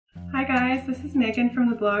Hi guys, this is Megan from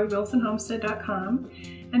the blog wilsonhomestead.com,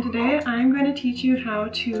 and today I'm going to teach you how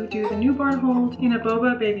to do the newborn hold in a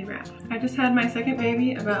BOBA baby wrap. I just had my second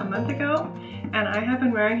baby about a month ago and I have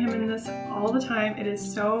been wearing him in this all the time. It is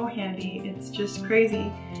so handy. It's just crazy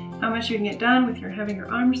how much you can get done with having your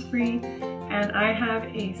arms free. And I have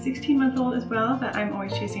a 16-month-old as well that I'm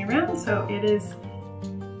always chasing around, so it is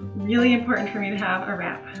really important for me to have a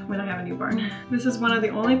wrap when I have a newborn. This is one of the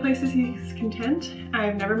only places he's content.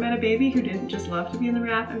 I've never met a baby who didn't just love to be in the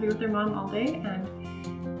wrap and be with their mom all day,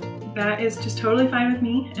 and that is just totally fine with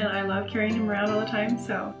me, and I love carrying him around all the time.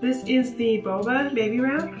 So this is the BOBA baby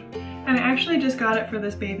wrap, and I actually just got it for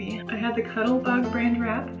this baby. I had the Cuddlebug brand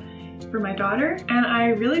wrap for my daughter, and I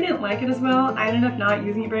really didn't like it as well. I ended up not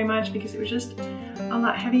using it very much because it was just a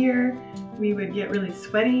lot heavier. We would get really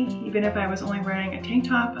sweaty even if I was only wearing a tank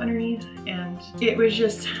top underneath, and it was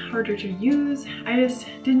just harder to use. I just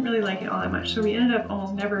didn't really like it all that much, so we ended up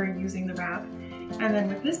almost never using the wrap. And then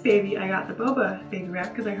with this baby, I got the BOBA baby wrap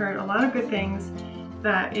because I heard a lot of good things,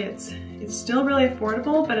 that it's still really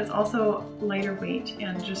affordable, but it's also lighter weight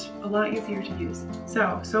and just a lot easier to use.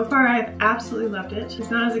 So far I've absolutely loved it. It's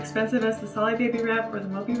not as expensive as the Solly baby wrap or the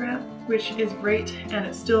Moby wrap, which is great, and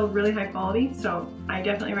it's still really high quality, so I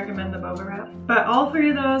definitely recommend the BOBA wrap. But all three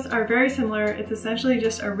of those are very similar. It's essentially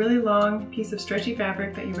just a really long piece of stretchy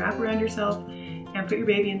fabric that you wrap around yourself and put your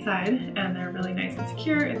baby inside, and they're really nice and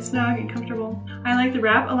secure and snug and comfortable. I like the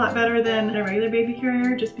wrap a lot better than a regular baby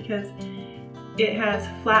carrier just because it has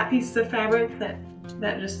flat pieces of fabric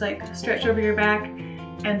that just like stretch over your back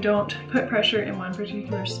and don't put pressure in one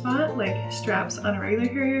particular spot like straps on a regular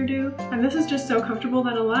carrier do. And this is just so comfortable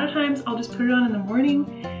that a lot of times I'll just put it on in the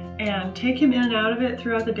morning and take him in and out of it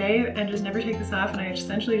throughout the day and just never take this off, and I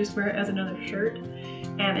essentially just wear it as another shirt.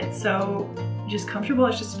 And it's so just comfortable,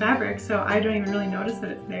 it's just fabric, so I don't even really notice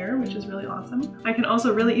that it's there, which is really awesome. I can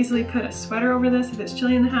also really easily put a sweater over this if it's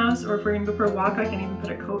chilly in the house, or if we're gonna go for a walk, I can even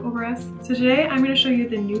put a coat over us. So today I'm gonna show you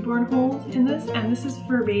the newborn hold in this, and this is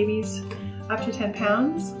for babies up to 10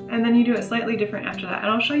 pounds, and then you do it slightly different after that.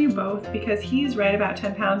 And I'll show you both because he's right about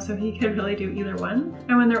 10 pounds, so he could really do either one.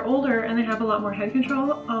 And when they're older and they have a lot more head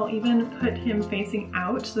control, I'll even put him facing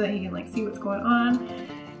out so that he can like see what's going on.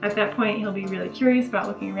 At that point, he'll be really curious about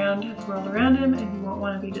looking around at the world around him, and he won't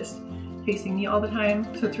want to be just facing me all the time.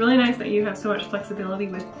 So it's really nice that you have so much flexibility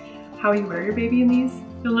with how you wear your baby in these.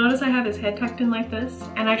 You'll notice I have his head tucked in like this,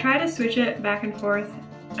 and I try to switch it back and forth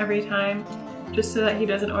every time just so that he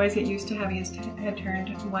doesn't always get used to having his head turned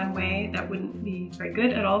one way. That wouldn't be very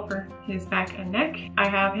good at all for his back and neck. I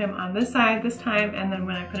have him on this side this time, and then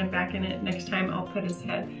when I put him back in it next time, I'll put his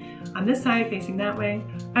head on this side facing that way.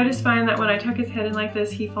 I just find that when I tuck his head in like this,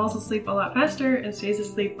 he falls asleep a lot faster and stays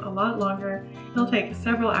asleep a lot longer. He'll take a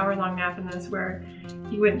several hour long nap in this, where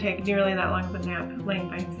he wouldn't take nearly that long of a nap laying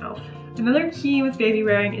by himself. Another key with baby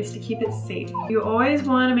wearing is to keep it safe. You always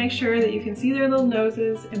want to make sure that you can see their little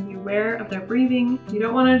noses and be aware of their breathing. You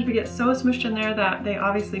don't want them to get so smushed in there that they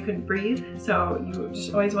obviously couldn't breathe, so you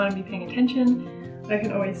just always want to be paying attention. I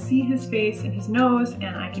can always see his face and his nose,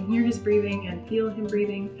 and I can hear his breathing and feel him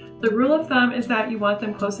breathing. The rule of thumb is that you want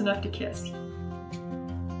them close enough to kiss.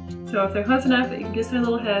 So if they're close enough that you can kiss their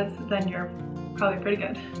little heads, then you're probably pretty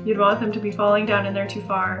good. You'd want them to be falling down in there too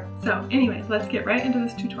far. So anyways, let's get right into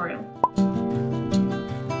this tutorial.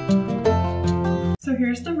 So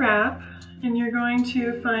here's the wrap, and you're going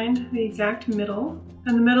to find the exact middle,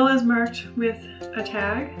 and the middle is marked with a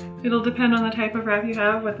tag. It'll depend on the type of wrap you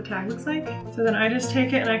have what the tag looks like. So then I just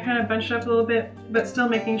take it and I kind of bunch it up a little bit, but still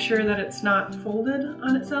making sure that it's not folded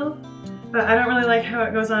on itself. But I don't really like how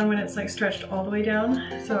it goes on when it's like stretched all the way down,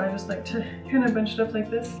 so I just like to kind of bunch it up like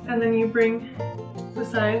this. And then you bring the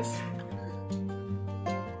sides,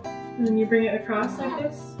 and then you bring it across like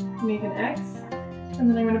this, make an X, and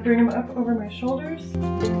then I'm going to bring them up over my shoulders.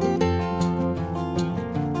 I'm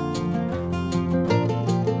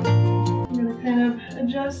going to kind of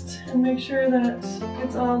adjust and make sure that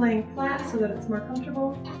it's all laying flat so that it's more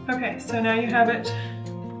comfortable. Okay, so now you have it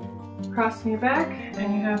crossed on your back,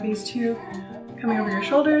 and you have these two coming over your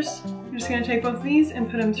shoulders. You're just going to take both of these and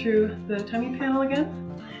put them through the tummy panel again.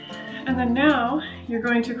 And then now you're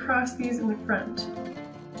going to cross these in the front.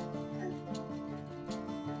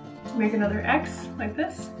 Make another X like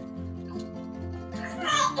this.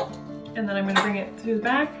 And then I'm going to bring it through the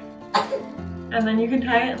back. And then you can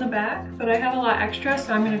tie it in the back, but I have a lot extra,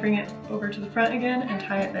 so I'm going to bring it over to the front again and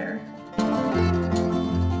tie it there.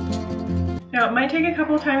 Now it might take a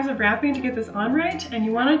couple of times of wrapping to get this on right, and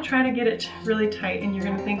you want to try to get it really tight, and you're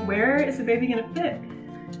going to think, where is the baby going to fit?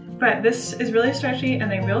 But this is really stretchy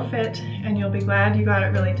and they will fit, and you'll be glad you got it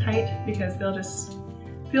really tight because they'll just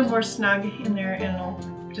feel more snug in there, and it'll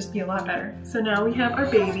just be a lot better. So now we have our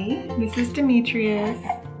baby. This is Demetrius.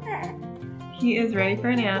 He is ready for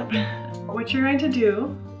a nap. What you're going to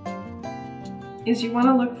do is you want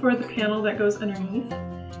to look for the panel that goes underneath,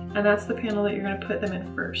 and that's the panel that you're going to put them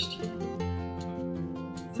in first.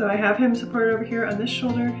 So I have him supported over here on this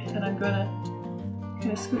shoulder, and I'm going to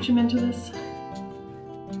kind of scooch him into this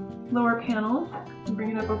lower panel and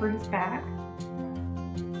bring it up over his back.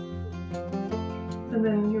 And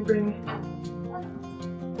then you bring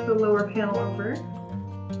the lower panel over,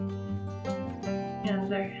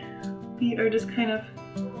 and their feet are just kind of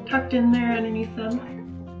tucked in there underneath them.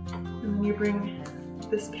 And then you bring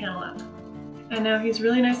this panel up. And now he's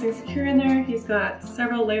really nice and secure in there. He's got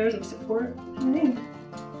several layers of support underneath.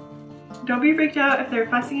 Don't be freaked out if they're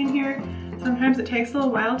fussy in here. Sometimes it takes a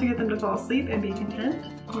little while to get them to fall asleep and be content.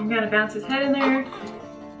 You gotta bounce his head in there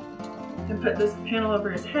and put this panel over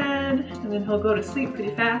his head, and then he'll go to sleep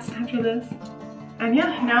pretty fast after this. And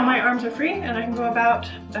yeah, now my arms are free and I can go about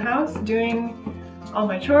the house doing all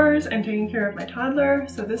my chores and taking care of my toddler.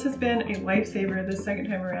 So this has been a lifesaver this second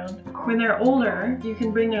time around. When they're older, you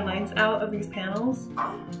can bring their legs out of these panels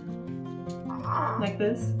like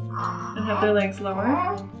this and have their legs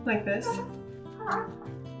lower like this.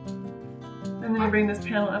 And then you bring this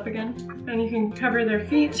panel up again. And you can cover their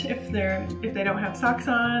feet if they don't have socks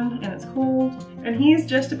on and it's cold. And he's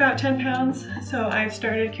just about 10 pounds, so I've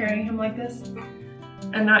started carrying him like this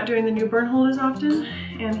and not doing the newborn hold as often,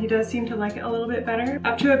 and he does seem to like it a little bit better.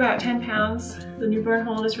 Up to about 10 pounds, the newborn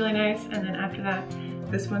hold is really nice, and then after that,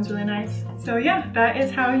 this one's really nice. So yeah, that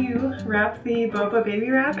is how you wrap the BOBA baby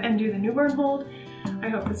wrap and do the newborn hold. I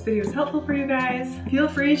hope this video was helpful for you guys. Feel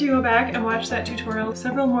free to go back and watch that tutorial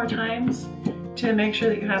several more times to make sure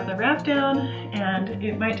that you have the wrap down, and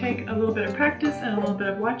it might take a little bit of practice and a little bit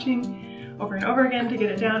of watching over and over again to get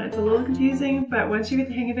it down. It's a little confusing, but once you get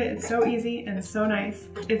the hang of it, it's so easy and so nice.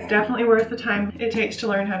 It's definitely worth the time it takes to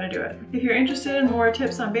learn how to do it. If you're interested in more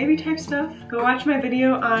tips on baby type stuff, go watch my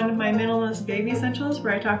video on my minimalist baby essentials,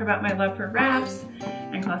 where I talk about my love for wraps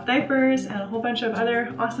and cloth diapers and a whole bunch of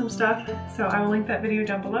other awesome stuff. So I will link that video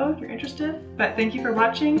down below if you're interested. But thank you for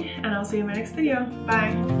watching, and I'll see you in my next video.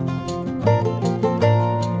 Bye.